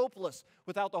 Christianity is hopeless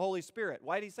without the Holy Spirit.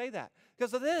 Why did he say that?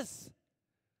 Because of this.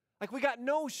 Like we got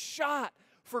no shot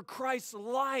for Christ's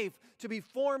life to be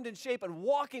formed and shaped and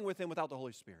walking with Him without the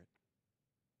Holy Spirit.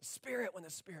 The Spirit, when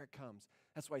the Spirit comes.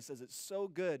 That's why He says it's so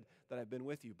good that I've been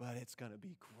with you, but it's going to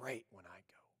be great when I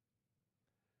go.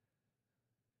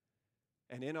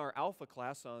 And in our Alpha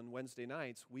class on Wednesday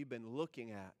nights, we've been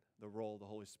looking at the role of the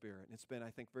Holy Spirit. And it's been, I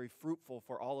think, very fruitful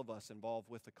for all of us involved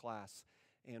with the class.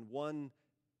 And one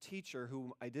teacher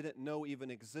whom I didn't know even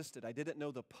existed, I didn't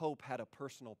know the Pope had a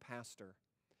personal pastor.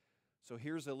 So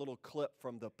here's a little clip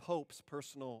from the Pope's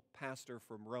personal pastor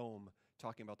from Rome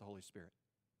talking about the Holy Spirit.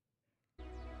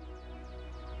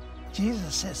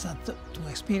 Jesus says that to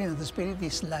experience the Spirit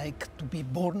is like to be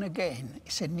born again.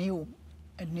 It's a new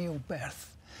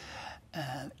birth.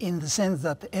 In the sense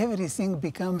that everything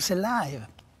becomes alive.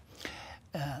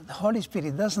 The Holy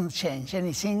Spirit doesn't change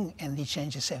anything, and He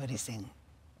changes everything.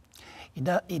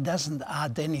 He doesn't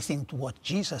add anything to what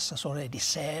Jesus has already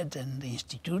said and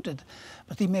instituted,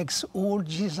 but He makes all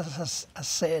Jesus has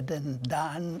said and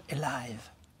done alive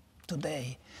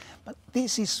today. But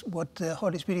this is what the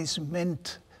Holy Spirit is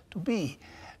meant to be.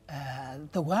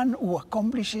 The one who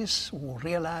accomplishes, who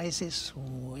realizes,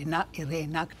 who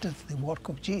reenacted the work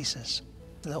of Jesus.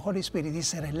 The Holy Spirit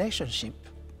is a relationship,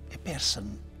 a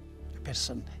person.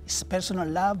 It's a personal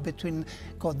love between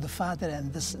God the Father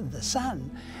and the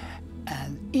Son.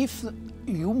 And if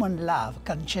human love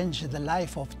can change the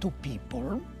life of 2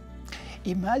 people,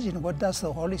 imagine what does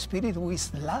the Holy Spirit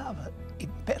with love in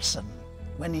person.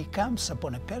 When He comes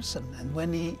upon a person and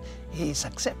when he is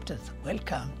accepted,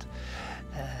 welcomed,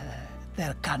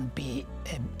 there can be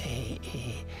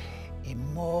a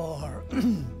more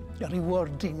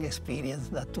rewarding experience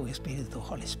than to experience the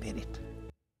Holy Spirit.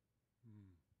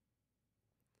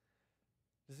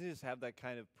 Doesn't He just have that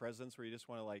kind of presence where you just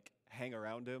want to like hang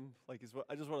around Him? Like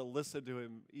I just want to listen to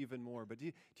Him even more. But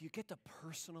do you get the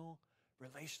personal,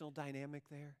 relational dynamic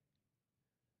there?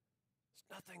 It's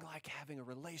nothing like having a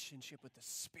relationship with the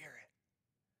Spirit.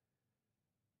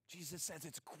 Jesus says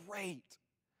it's great.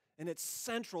 And it's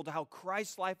central to how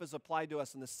Christ's life is applied to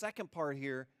us. And the second part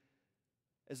here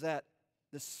is that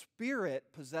the Spirit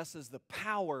possesses the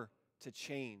power to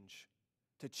change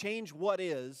what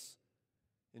is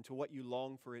into what you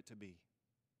long for it to be.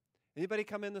 Anybody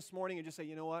come in this morning and just say,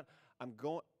 you know what,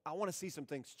 I want to see some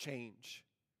things change.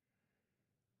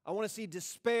 I want to see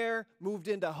despair moved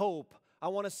into hope. I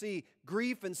want to see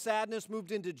grief and sadness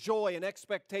moved into joy and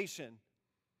expectation.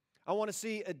 I want to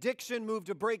see addiction moved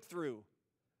to breakthrough.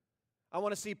 I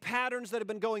want to see patterns that have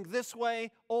been going this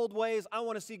way, old ways, I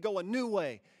want to see go a new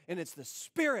way. And it's the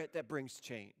Spirit that brings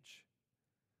change.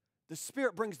 The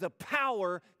Spirit brings the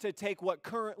power to take what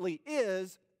currently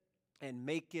is and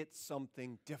make it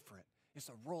something different. It's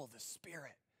a role of the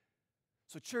Spirit.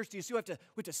 So church, do you see we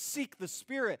have to seek the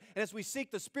Spirit? And as we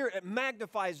seek the Spirit, it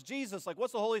magnifies Jesus. Like,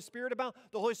 what's the Holy Spirit about?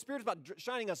 The Holy Spirit is about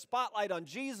shining a spotlight on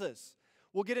Jesus.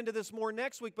 We'll get into this more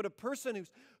next week, but a person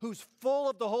who's full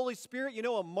of the Holy Spirit, you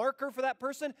know, a marker for that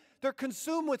person, they're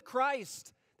consumed with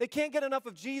Christ. They can't get enough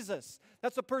of Jesus.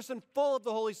 That's a person full of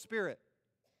the Holy Spirit.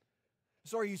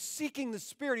 So are you seeking the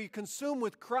Spirit? Are you consumed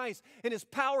with Christ and His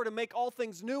power to make all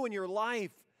things new in your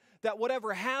life? That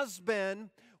whatever has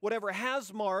been, whatever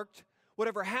has marked,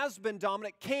 whatever has been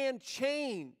dominant can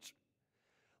change.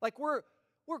 Like we're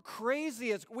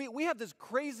crazy. We have this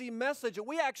crazy message that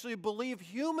we actually believe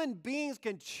human beings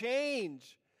can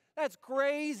change. That's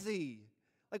crazy.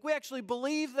 Like we actually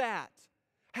believe that.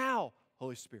 How?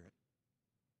 Holy Spirit.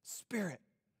 Spirit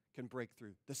can break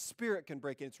through. The Spirit can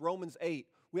break in. It's Romans 8.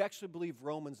 We actually believe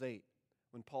Romans 8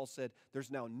 when Paul said,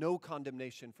 there's now no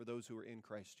condemnation for those who are in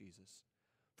Christ Jesus.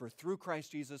 For through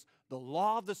Christ Jesus, the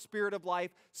law of the Spirit of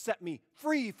life set me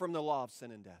free from the law of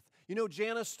sin and death. You know,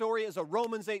 Jana's story is a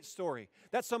Romans 8 story.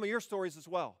 That's some of your stories as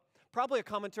well. Probably a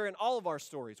commentary on all of our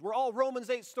stories. We're all Romans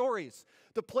 8 stories.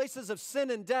 The places of sin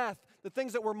and death, the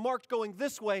things that were marked going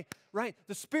this way, right?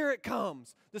 The Spirit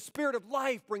comes. The Spirit of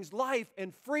life brings life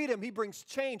and freedom. He brings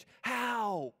change.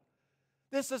 How?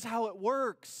 This is how it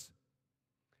works.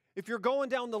 If you're going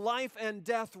down the life and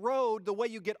death road, the way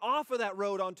you get off of that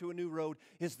road onto a new road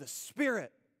is the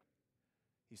Spirit.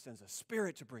 He sends a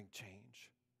Spirit to bring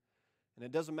change. And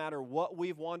it doesn't matter what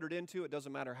we've wandered into. It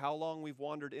doesn't matter how long we've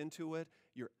wandered into it.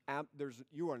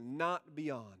 You are not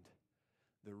beyond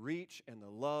the reach and the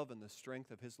love and the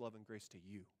strength of His love and grace to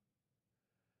you.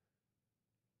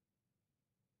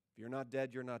 If you're not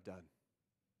dead, you're not done.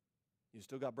 You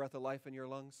still got breath of life in your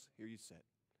lungs? Here you sit.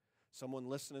 Someone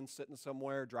listening, sitting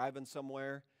somewhere, driving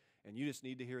somewhere, and you just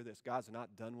need to hear this. God's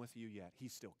not done with you yet.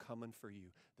 He's still coming for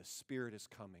you. The Spirit is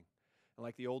coming. And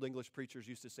like the old English preachers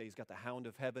used to say, He's got the hound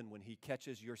of heaven. When He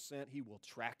catches your scent, He will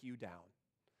track you down.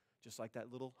 Just like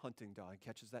that little hunting dog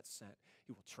catches that scent,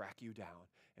 He will track you down.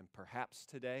 And perhaps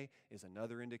today is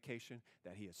another indication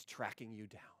that He is tracking you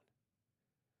down.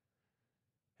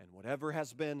 And whatever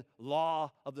has been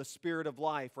law of the Spirit of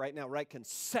life right now, right, can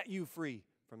set you free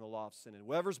from the law of sin. And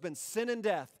whatever's been sin and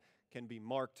death can be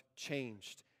marked,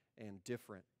 changed, and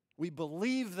different. We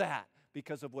believe that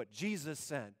because of what Jesus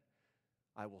said.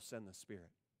 I will send the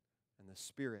Spirit. And the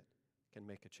Spirit can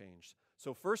make a change.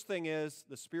 So first thing is,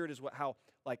 the Spirit is how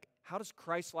does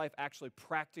Christ's life actually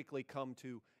practically come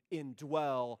to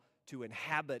indwell, to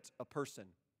inhabit a person?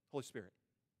 Holy Spirit.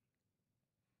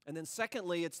 And then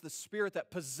secondly, it's the Spirit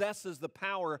that possesses the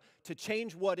power to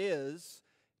change what is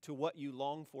to what you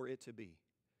long for it to be.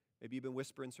 Maybe you've been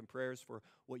whispering some prayers for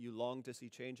what you long to see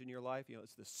change in your life. You know,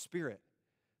 it's the Spirit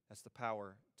that's the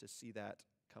power to see that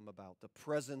come about. The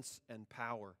presence and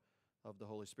power of the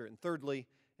Holy Spirit. And thirdly,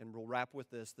 and we'll wrap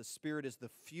with this, the Spirit is the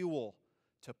fuel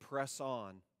to press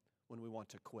on when we want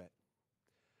to quit.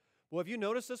 Well, have you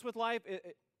noticed this with life?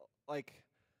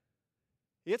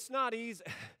 It's not easy.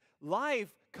 Life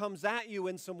comes at you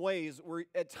in some ways where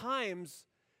at times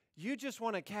you just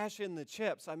want to cash in the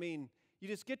chips. I mean, you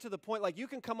just get to the point, like you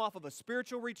can come off of a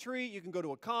spiritual retreat, you can go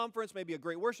to a conference, maybe a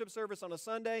great worship service on a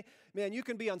Sunday. Man, you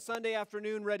can be on Sunday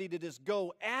afternoon ready to just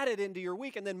go at it into your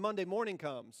week, and then Monday morning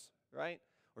comes, right?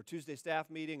 Or Tuesday staff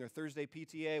meeting or Thursday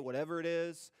PTA, whatever it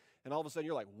is, and all of a sudden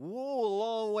you're like, whoa, a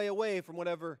long way away from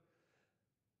whatever.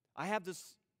 I have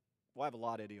a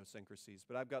lot of idiosyncrasies,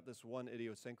 but I've got this one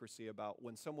idiosyncrasy about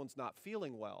when someone's not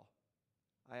feeling well.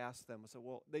 I asked them, I said,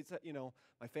 well, they said, you know,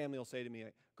 my family will say to me,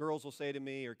 girls will say to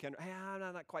me, or Ken, hey,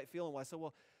 I'm not quite feeling well. I said,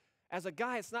 well, as a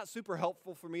guy, it's not super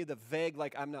helpful for me, the vague,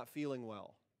 like, I'm not feeling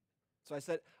well. So I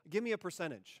said, give me a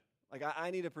percentage. Like,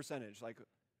 I need a percentage. Like,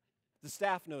 the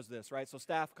staff knows this, right? So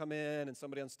staff come in, and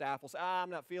somebody on staff will say, I'm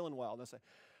not feeling well. And I say,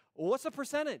 well, what's the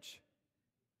percentage?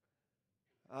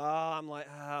 I'm like,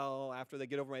 after they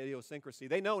get over my idiosyncrasy.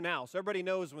 They know now. So everybody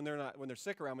knows when they're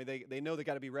sick around me, they know they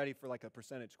got to be ready for like a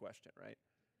percentage question, right?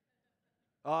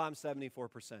 I'm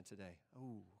 74% today.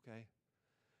 Oh, okay.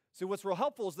 See, what's real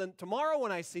helpful is then tomorrow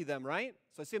when I see them, right?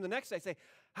 So I see them the next day, I say,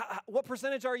 what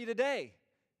percentage are you today?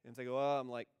 And they go, I'm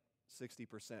like 60%.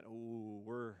 Oh,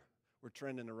 we're we're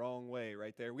trending the wrong way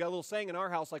right there. We got a little saying in our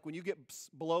house, like when you get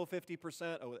below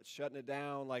 50%, oh, that's shutting it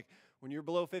down. Like when you're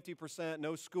below 50%,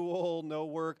 no school, no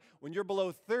work. When you're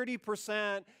below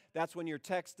 30%, that's when you're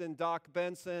texting Doc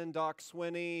Benson, Doc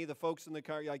Swinney, the folks in the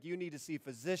car. Like you need to see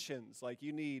physicians. Like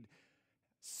you need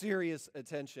serious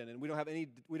attention. And we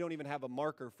don't even have a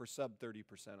marker for sub 30%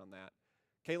 on that.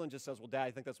 Kaylin just says, well, Dad,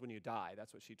 I think that's when you die.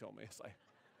 That's what she told me. It's like,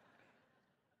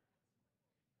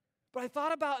 but I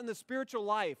thought about in the spiritual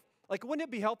life, like, wouldn't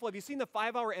it be helpful? Have you seen the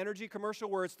 5-Hour Energy commercial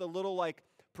where it's the little, like,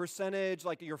 percentage,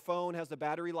 like your phone has the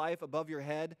battery life above your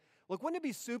head? Look, wouldn't it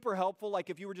be super helpful, like,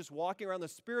 if you were just walking around the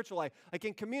spiritual life, like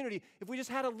in community, if we just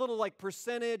had a little, like,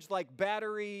 percentage, like,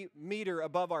 battery meter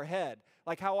above our head?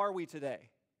 Like, how are we today?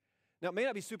 Now, it may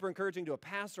not be super encouraging to a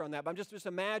pastor on that, but I'm just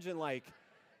imagine, like,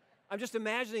 I'm just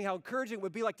imagining how encouraging it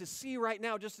would be, like, to see right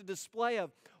now just a display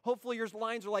of, hopefully your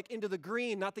lines are, like, into the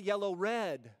green, not the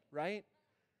yellow-red, right?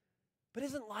 But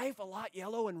isn't life a lot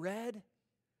yellow and red?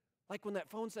 Like when that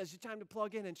phone says, it's time to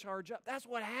plug in and charge up. That's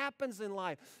what happens in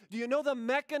life. Do you know the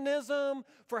mechanism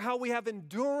for how we have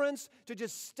endurance to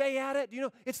just stay at it? Do you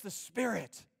know? It's the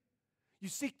Spirit. You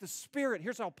seek the Spirit.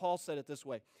 Here's how Paul said it this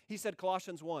way. He said,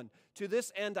 Colossians 1, to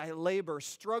this end I labor,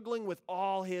 struggling with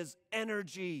all his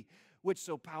energy, which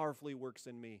so powerfully works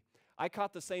in me. I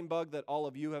caught the same bug that all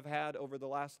of you have had over the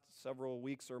last several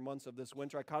weeks or months of this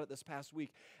winter. I caught it this past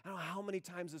week. I don't know how many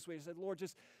times this week I said, Lord,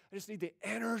 I just need the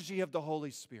energy of the Holy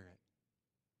Spirit.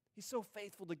 He's so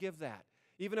faithful to give that.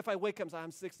 Even if I wake up and say,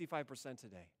 I'm 65%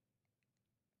 today.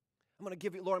 I'm going to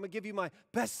give you, Lord, I'm going to give you my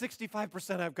best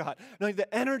 65% I've got. I need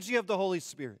the energy of the Holy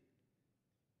Spirit.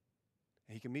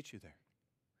 And He can meet you there.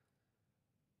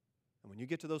 And when you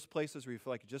get to those places where you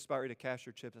feel like you're just about ready to cash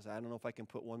your chips, I say, I don't know if I can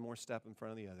put one more step in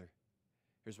front of the other.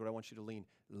 Here's what I want you to lean.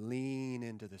 Lean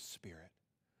into the Spirit.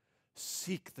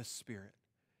 Seek the Spirit.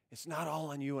 It's not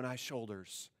all on you and I's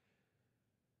shoulders.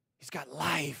 He's got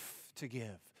life to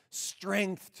give,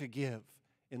 strength to give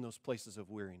in those places of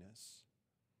weariness.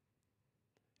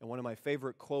 And one of my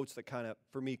favorite quotes that kind of,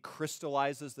 for me,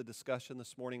 crystallizes the discussion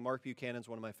this morning, Mark Buchanan's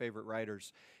one of my favorite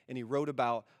writers, and he wrote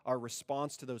about our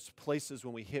response to those places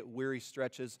when we hit weary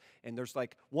stretches. And there's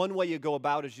like one way you go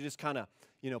about is you just kind of,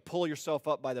 pull yourself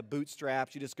up by the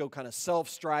bootstraps. You just go kind of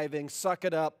self-striving, suck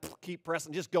it up, keep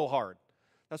pressing, just go hard.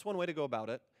 That's one way to go about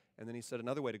it. And then he said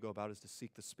another way to go about it is to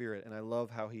seek the Spirit. And I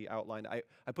love how he outlined.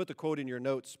 I put the quote in your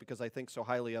notes because I think so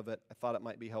highly of it. I thought it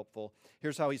might be helpful.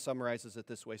 Here's how he summarizes it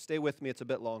this way. Stay with me. It's a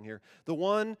bit long here. The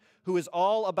one who is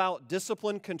all about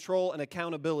discipline, control, and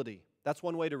accountability. That's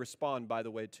one way to respond, by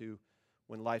the way, to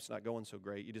when life's not going so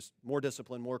great. You just more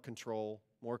discipline, more control,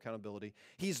 more accountability.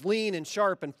 He's lean and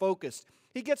sharp and focused.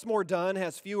 He gets more done,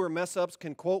 has fewer mess-ups,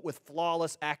 can quote with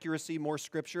flawless accuracy more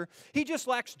scripture. He just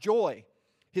lacks joy.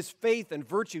 His faith and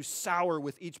virtue sour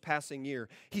with each passing year.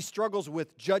 He struggles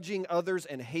with judging others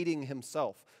and hating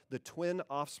himself, the twin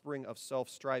offspring of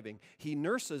self-striving. He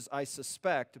nurses, I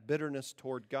suspect, bitterness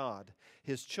toward God.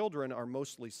 His children are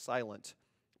mostly silent,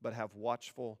 but have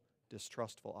watchful,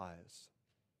 distrustful eyes.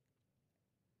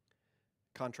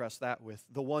 Contrast that with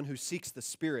the one who seeks the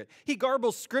Spirit. He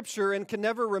garbles Scripture and can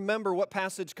never remember what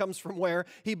passage comes from where.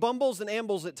 He bumbles and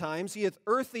ambles at times. He is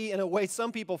earthy in a way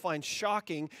some people find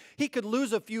shocking. He could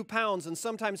lose a few pounds and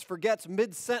sometimes forgets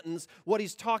mid-sentence what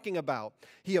he's talking about.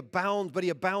 He abounds, but he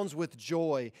abounds with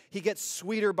joy. He gets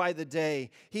sweeter by the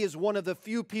day. He is one of the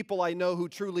few people I know who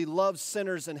truly loves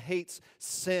sinners and hates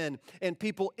sin. And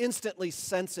people instantly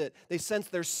sense it. They sense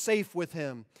they're safe with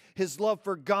him. His love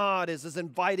for God is as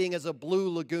inviting as a blue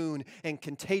lagoon and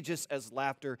contagious as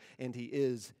laughter, and he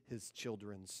is his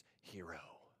children's hero.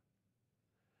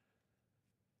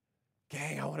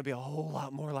 Gang, I want to be a whole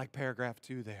lot more like paragraph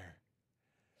 2 there.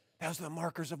 Those are the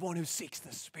markers of one who seeks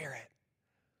the Spirit.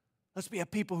 Let's be a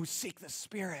people who seek the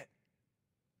Spirit.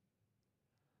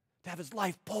 To have his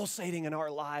life pulsating in our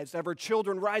lives, to have our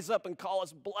children rise up and call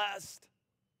us blessed.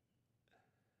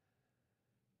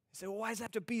 You say, well, why does it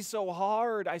have to be so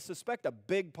hard? I suspect a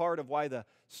big part of why the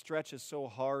stretch is so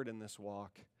hard in this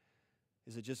walk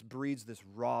is it just breeds this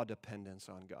raw dependence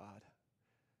on God.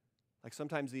 Like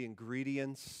sometimes the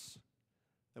ingredients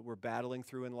that we're battling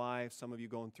through in life, some of you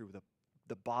going through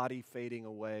the body fading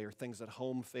away, or things at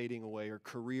home fading away, or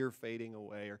career fading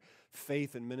away, or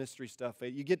faith and ministry stuff.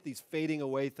 You get these fading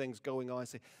away things going on. I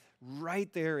say,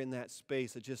 right there in that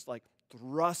space, it just like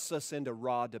thrusts us into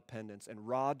raw dependence. And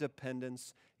raw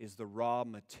dependence is the raw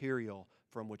material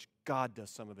from which God does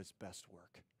some of his best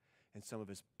work. And some of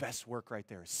his best work right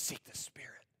there is seek the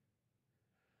Spirit.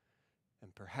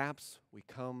 And perhaps we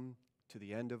come to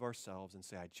the end of ourselves and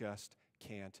say, I just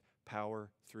can't power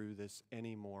through this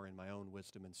anymore in my own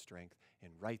wisdom and strength.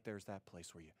 And right there's that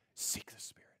place where you seek the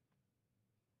Spirit.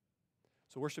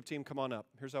 So worship team, come on up.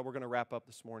 Here's how we're going to wrap up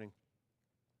this morning.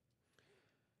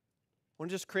 I want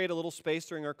to just create a little space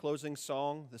during our closing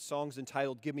song. The song's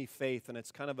entitled Give Me Faith, and it's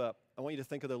kind of I want you to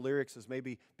think of the lyrics as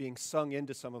maybe being sung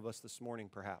into some of us this morning,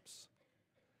 perhaps.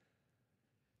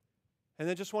 And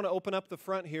then just want to open up the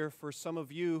front here for some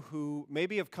of you who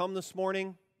maybe have come this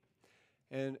morning,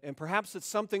 and perhaps it's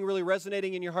something really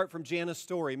resonating in your heart from Jana's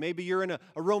story. Maybe you're in a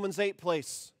Romans 8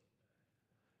 place,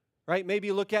 right? Maybe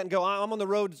you look at it and go, I'm on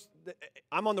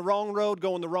the wrong road,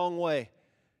 going the wrong way.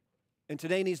 And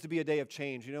today needs to be a day of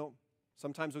change. You know,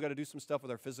 sometimes we've got to do some stuff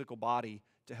with our physical body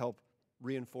to help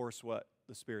reinforce what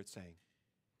the Spirit's saying.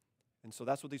 And so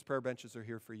that's what these prayer benches are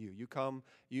here for you. You come,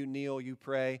 you kneel, you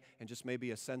pray, and just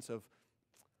maybe a sense of,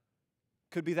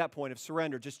 could be that point of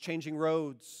surrender, just changing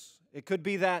roads. It could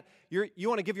be that you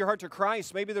want to give your heart to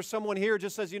Christ. Maybe there's someone here who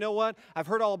just says, you know what, I've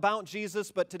heard all about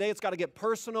Jesus, but today it's got to get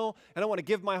personal, and I want to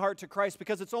give my heart to Christ,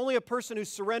 because it's only a person who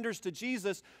surrenders to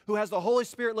Jesus who has the Holy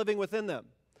Spirit living within them.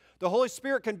 The Holy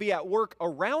Spirit can be at work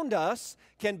around us,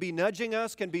 can be nudging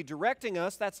us, can be directing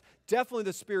us. That's definitely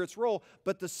the Spirit's role,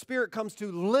 but the Spirit comes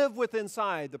to live within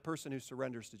inside the person who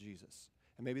surrenders to Jesus.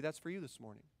 And maybe that's for you this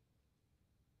morning.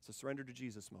 It's a surrender to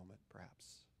Jesus moment, perhaps.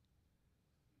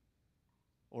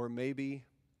 Or maybe,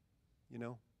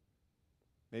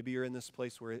 maybe you're in this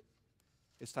place where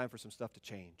it's time for some stuff to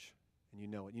change, and you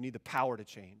know it. You need the power to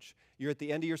change. You're at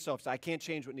the end of yourself. So I can't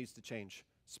change what needs to change.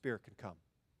 Spirit can come.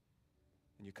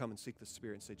 And you come and seek the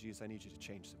Spirit and say, Jesus, I need you to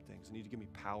change some things. I need you to give me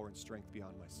power and strength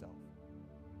beyond myself.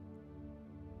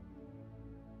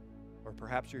 Or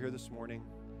perhaps you're here this morning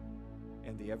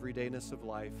and the everydayness of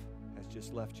life has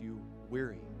just left you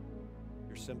weary.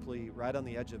 You're simply right on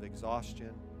the edge of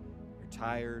exhaustion. You're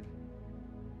tired.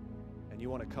 And you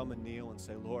want to come and kneel and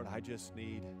say, Lord, I just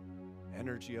need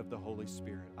energy of the Holy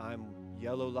Spirit. I'm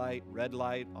yellow light, red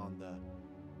light on the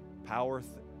power.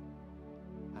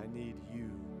 I need you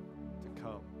to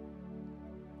come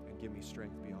and give me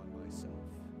strength beyond myself.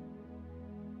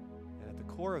 And at the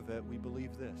core of it, we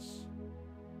believe this,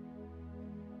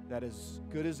 that as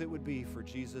good as it would be for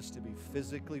Jesus to be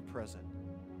physically present,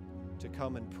 to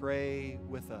come and pray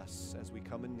with us as we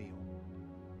come and kneel,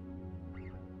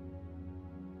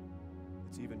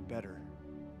 it's even better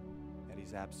that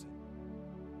he's absent,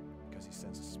 because he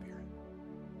sends a Spirit.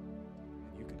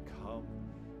 And you can come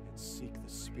and seek the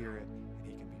Spirit, and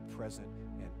he can be present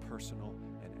and personal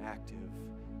and active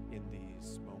in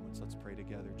these moments. Let's pray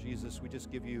together. Jesus, we just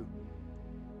give you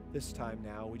this time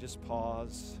now. We just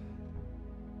pause.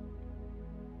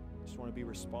 Just want to be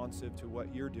responsive to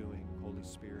what you're doing, Holy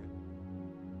Spirit.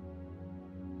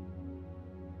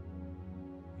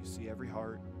 You see every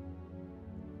heart.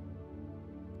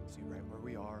 See right where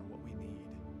we are and what we need.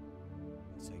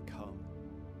 And say, come,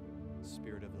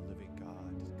 Spirit of the living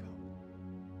God, come.